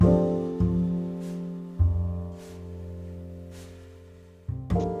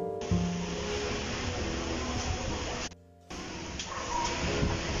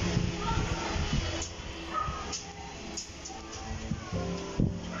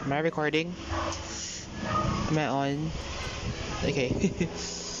Am I recording? Am I on? Okay.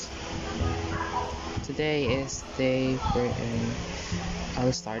 Today is the day wherein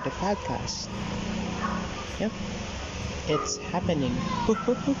I'll start a podcast. Yep, it's happening.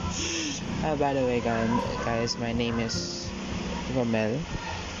 By the way, guys, my name is Romel.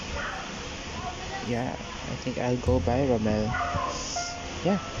 Yeah, I think I'll go by Romel.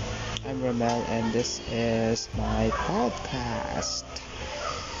 Yeah, I'm Romel, and this is my podcast.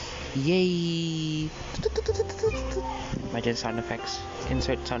 Yay! Imagine sound effects.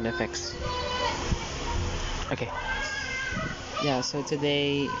 Insert sound effects. Okay. Yeah, so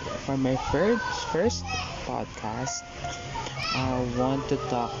today for my first podcast, I want to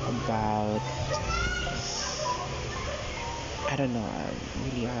talk about, I don't know, I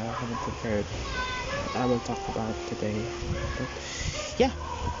haven't prepared what I will talk about today. But yeah,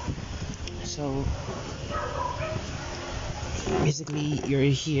 so basically you're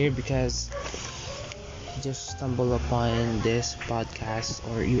here because you just stumble upon this podcast,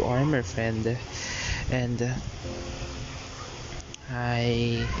 or you are my friend, and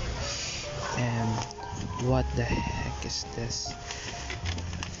I am, what the heck is this?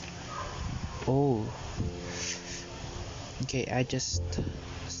 Oh, okay, I just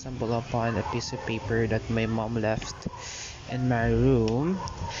stumbled upon a piece of paper that my mom left in my room.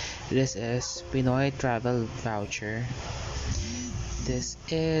 This is Pinoy travel voucher. This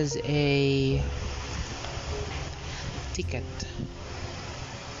is a ticket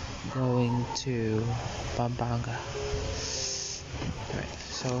going to Pampanga. Alright,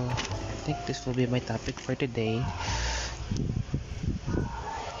 so I think this will be my topic for today.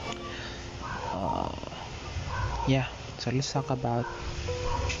 Uh, yeah, so let's talk about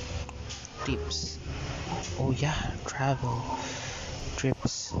trips. Oh yeah, travel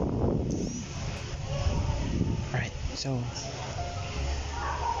trips. Alright, so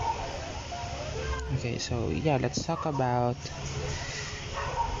okay, so yeah, let's talk about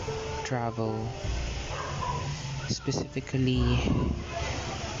travel, specifically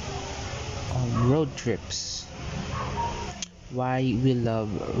road trips. Why we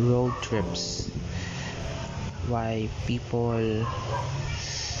love road trips, why people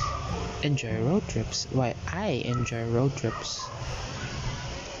enjoy road trips, why I enjoy road trips.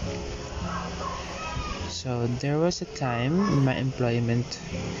 So there was a time in my employment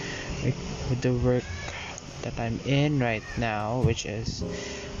with the work that I'm in right now, which is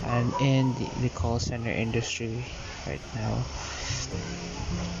I'm in the call center industry right now.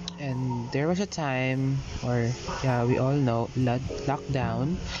 And there was a time, or yeah, we all know,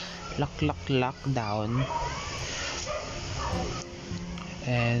 lockdown, lockdown,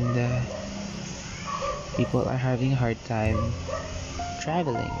 and people are having a hard time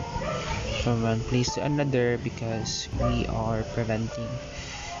traveling from one place to another because we are preventing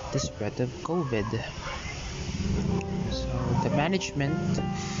the spread of COVID. So the management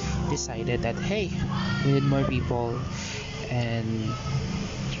decided that, hey, we need more people, and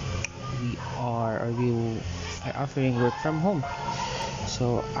we are offering work from home.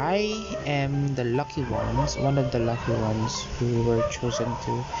 So I am one of the lucky ones who were chosen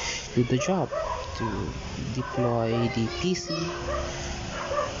to do the job, to deploy the PC,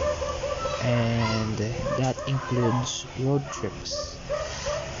 and that includes road trips.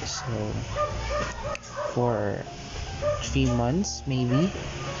 So for 3 months maybe,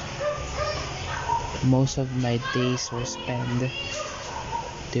 most of my days were spent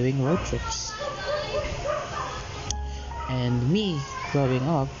doing road trips. And me growing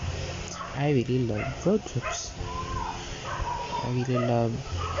up, I really love road trips. I really love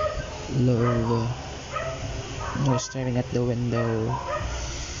staring at the window,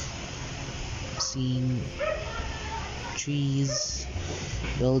 seeing trees,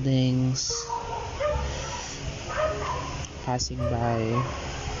 buildings passing by.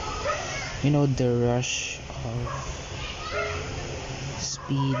 The rush of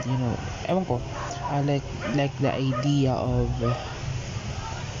speed. Ewan ko. I like the idea of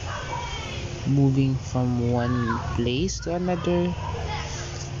moving from one place to another.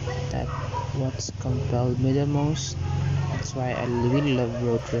 That's what's compelled me the most. That's why I really love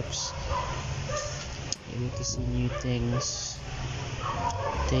road trips. You get to see new things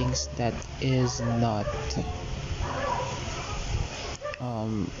that is not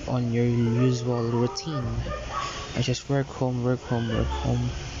on your usual routine. I just work home,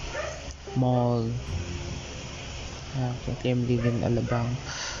 mall. Currently I'm living in Alabang,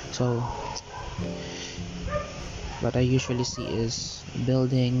 so what I usually see is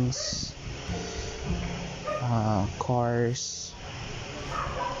buildings, cars.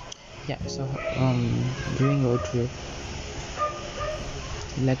 Yeah, so during road trip,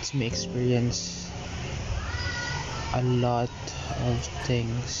 lets me experience a lot of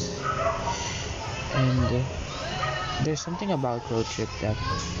things, and there's something about road trip that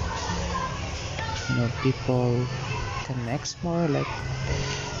people connects more, like,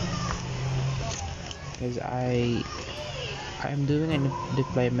 because I'm doing a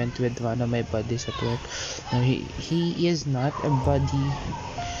deployment with one of my buddies at work. Now he is not a buddy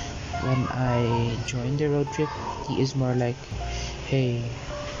when I joined the road trip. He is more like, hey,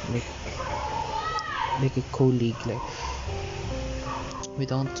 like a colleague. Like, we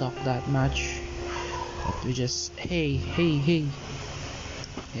don't talk that much, but we just hey.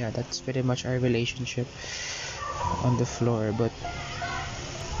 Yeah, that's pretty much our relationship on the floor. But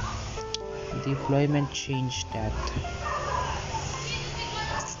deployment changed that.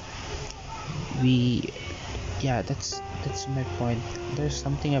 We Yeah, that's my point. There's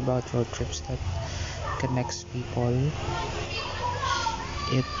something about road trips that connects people.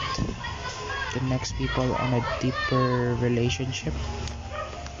 It connects people on a deeper relationship.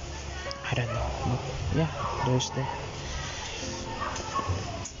 I don't know, but yeah, there's the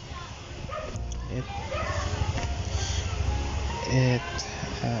it it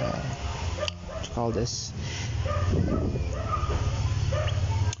what you call this,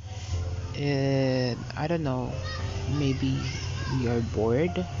 I don't know, maybe we are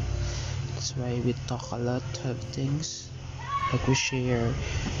bored. That's why we talk a lot of things, like we share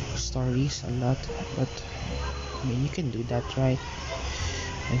stories a lot. But I mean, you can do that, right?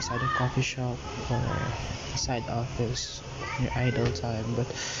 Inside a coffee shop or inside office in your idle time. But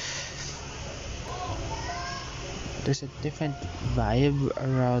there's a different vibe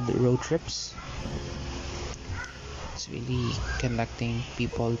around road trips. It's really connecting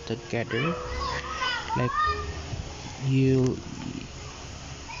people together. Like, you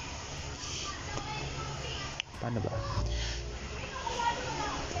paano ba?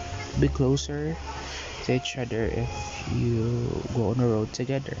 Be closer to each other if you go on a road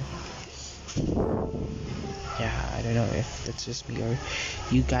together. Yeah, I don't know if that's just me or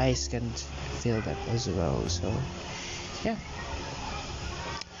you guys can feel that as well. So yeah,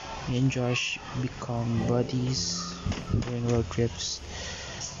 me and Josh become buddies during road trips.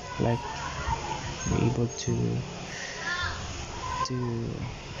 Like, we're able to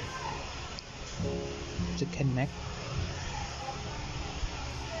connect,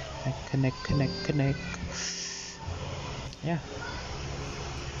 like connect. Yeah,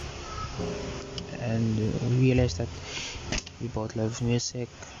 and we realized that we both love music.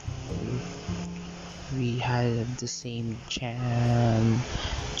 We had the same jam.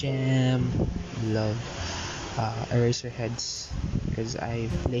 Love Eraserheads, because I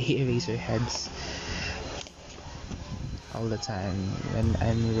play Eraserheads all the time when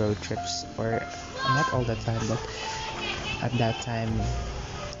I'm road trips, or not all the time, but at that time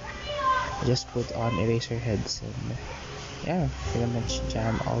I just put on Eraserheads and yeah, pretty much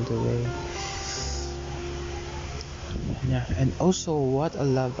jam all the way. Yeah, and also what I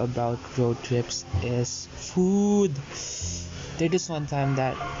love about road trips is food. There is one time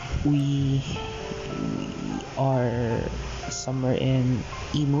that we are somewhere in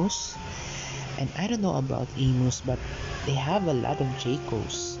Emus, and I don't know about Emus, but they have a lot of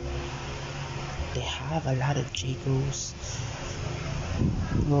Jacos.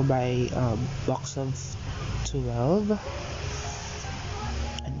 Go buy a box of 12,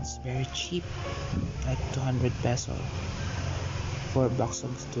 and it's very cheap, like 200 peso for a box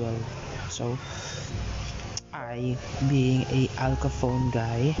of 12. So I, being a Alcaphone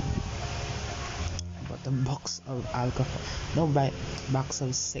guy, bought a box of Alcaphone. No, buy box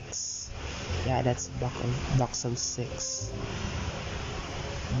of 6. Yeah, that's box of 6.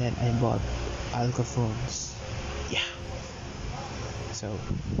 And then I bought Alcaphones. Yeah. So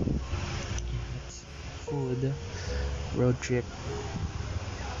it's food, road trip,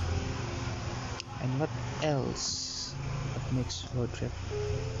 and what else? What makes road trip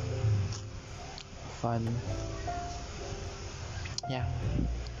fun? Yeah,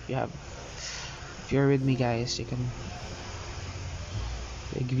 if you're with me, guys, you can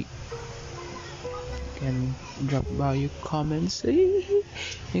agree. Can drop by your comments. You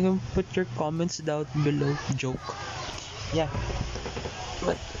can put your comments down below. Joke. Yeah,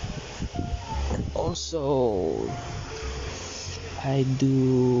 but also I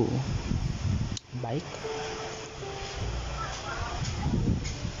do bike.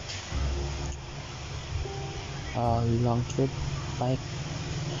 Long trip bike.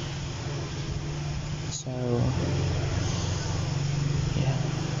 So yeah,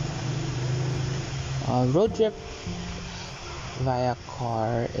 road trip via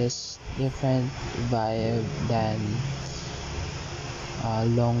car is different vibe than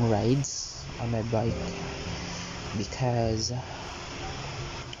long rides on my bike because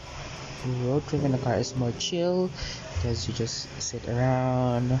road trip in a car is more chill because you just sit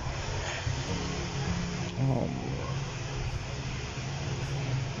around.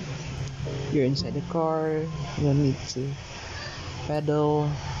 You're inside the car, you don't need to pedal,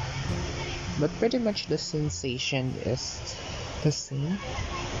 but pretty much the sensation is the same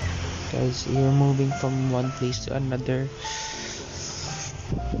because you're moving from one place to another,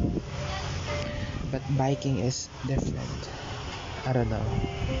 but biking is different. I don't know,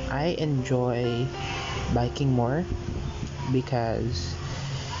 I enjoy biking more because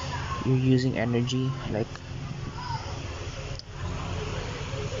you're using energy, like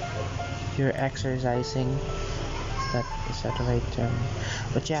you're exercising. Is that the right term?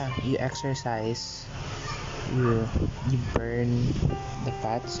 But yeah, you exercise, you burn the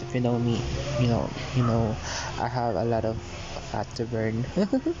fats. If you know me, you know I have a lot of fat to burn.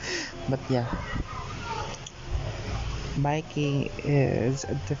 But yeah, biking is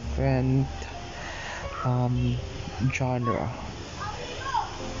a different genre,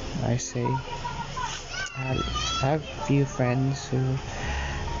 I say. I have few friends who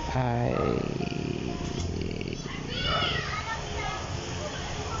I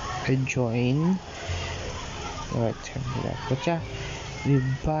join. What term is that? But yeah, we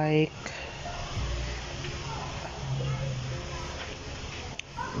bike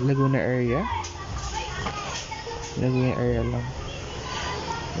Laguna area. Laguna area lang.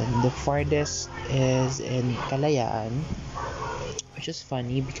 And the farthest is in Kalayaan, which is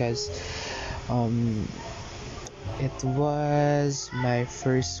funny because it was my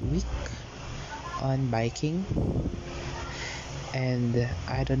first week on biking and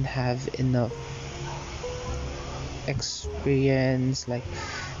I don't have enough experience, like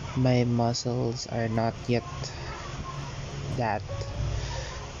my muscles are not yet that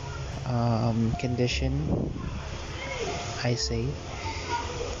condition, I say.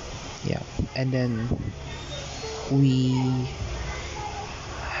 Yeah, and then we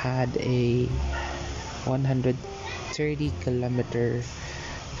had a 130-kilometer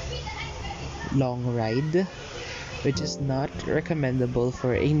long ride, which is not recommendable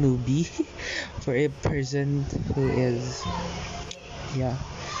for a newbie, for a person who is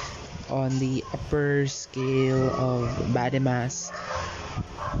on the upper scale of body mass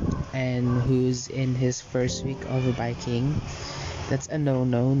and who's in his first week of biking. That's a no.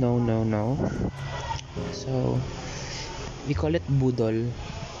 So we call it budol.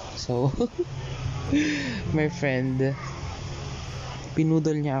 So my friend,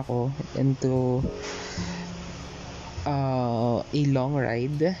 pinudol niya ako into a long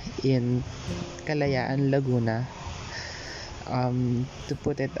ride in Kalayaan, Laguna. To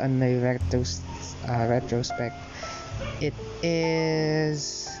put it on a retrospect, it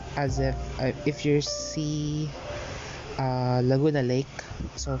is as if you see Laguna Lake,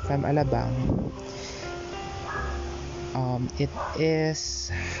 so from Alabang, it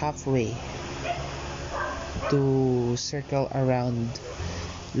is halfway to circle around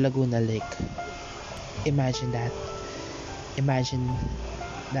Laguna Lake. Imagine that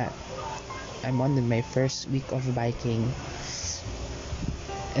I'm on my first week of biking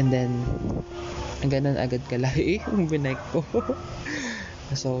and then ganun agad kalaki yung binike ko.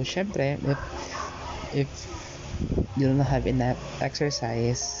 So syempre, if you don't have enough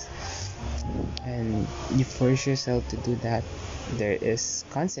exercise and you force yourself to do that, there is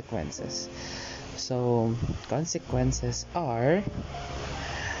consequences. So consequences are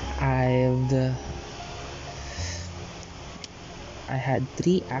I had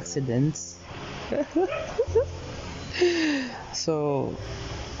 3 accidents. So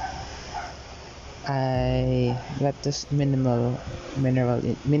I got this minimal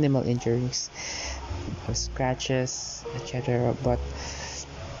injuries, scratches, etc. But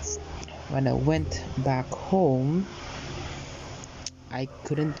when I went back home, I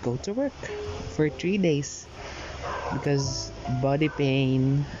couldn't go to work for 3 days because body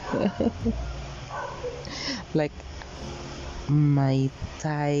pain. Like my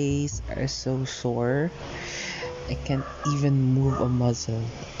thighs are so sore, I can't even move a muscle.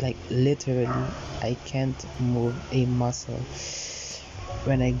 Like literally, I can't move a muscle.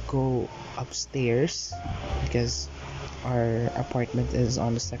 When I go upstairs, because our apartment is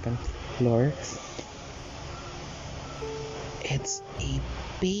on the 2nd floor, it's a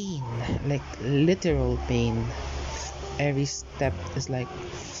pain, like literal pain. Every step is like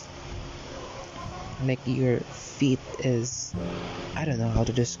your feet is, I don't know how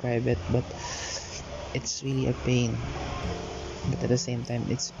to describe it, but it's really a pain. But at the same time,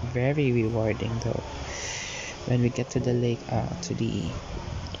 it's very rewarding though. when we get to the lake,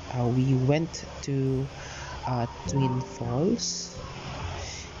 we went to Twin Falls.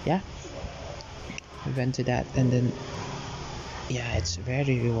 Yeah, we went to that, and then yeah, it's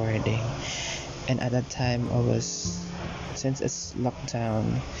very rewarding. And at that time, since it's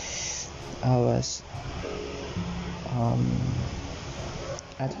lockdown, I was um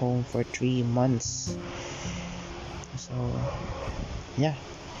at home for 3 months. So yeah,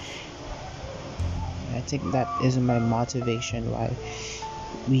 I think that is my motivation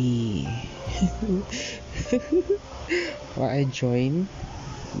we why I joined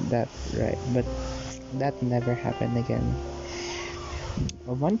that, right? But that never happened again.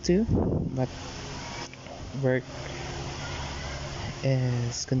 I want to, but work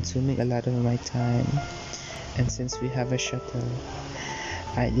is consuming a lot of my time, and since we have a shuttle,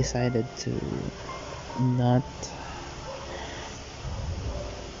 I decided to not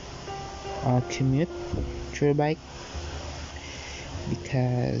commute through bike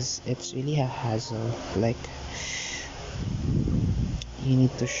because it's really a hassle. Like, you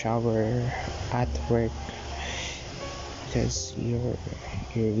need to shower at work because you're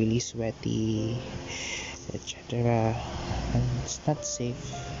really sweaty, etc. And it's not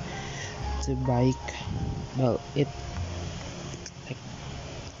safe to bike. Well, like, how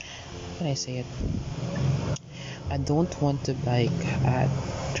can I say it? I don't want to bike at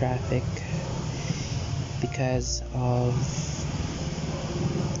traffic because of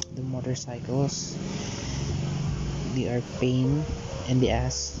the motorcycles. They are pain in the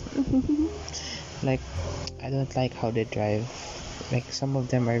ass. Like, I don't like how they drive. Like, some of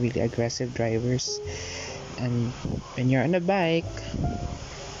them are really aggressive drivers, and when you're on a bike,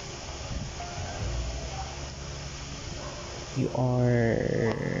 you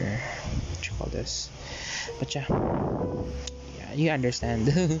are, what you call this, but yeah, you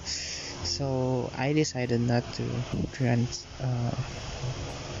understand. So I decided not to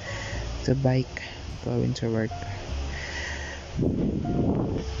the bike going to work,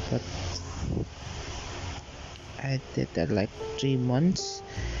 but I did that like 3 months,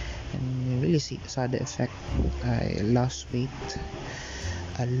 and you really saw the effect. I lost weight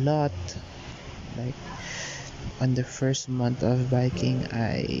a lot. Like, on the first month of biking,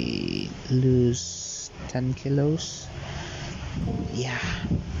 I lose 10 kilos. Yeah.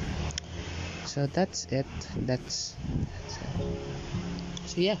 So that's it. That's it.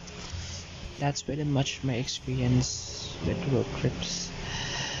 So yeah, that's pretty much my experience with road trips.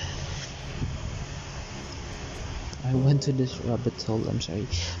 I went to this rabbit hole, I'm sorry.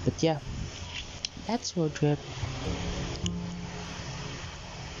 But yeah, that's road trip.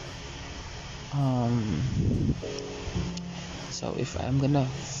 So if I'm gonna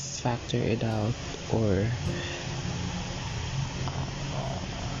factor it out, or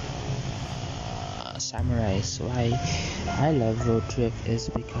summarize why I love road trip, is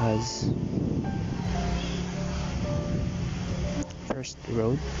because first,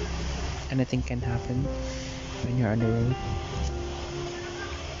 road, anything can happen when you're on the road.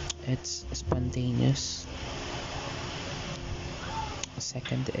 It's spontaneous.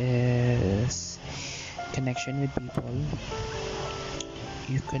 Second is connection with people.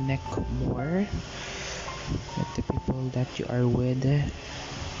 You connect more with the people that you are with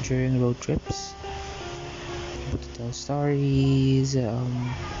during road trips. You get to tell stories,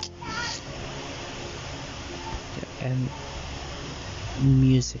 and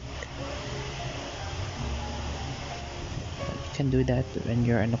music. You can do that when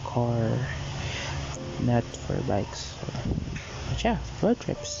you're in a car, not for bikes. But yeah, road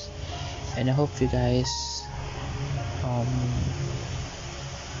trips. And I hope you guys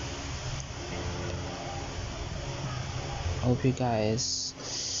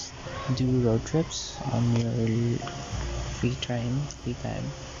do road trips on your free time.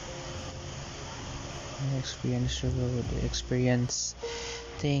 Experience the road, experience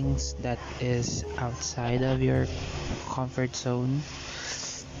things that is outside of your comfort zone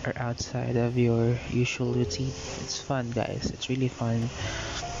or outside of your usual routine. It's fun, guys. It's really fun.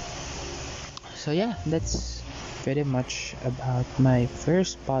 So yeah, that's pretty much about my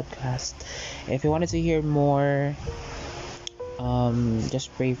first podcast. If you wanted to hear more,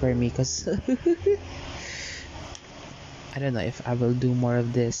 just pray for me, because I don't know if I will do more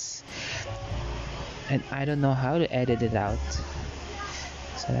of this, and I don't know how to edit it out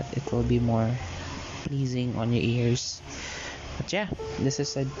so that it will be more pleasing on your ears. But yeah, this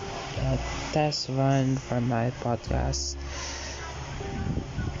is a test run for my podcast.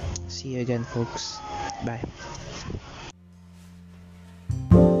 See you again, folks. Bye.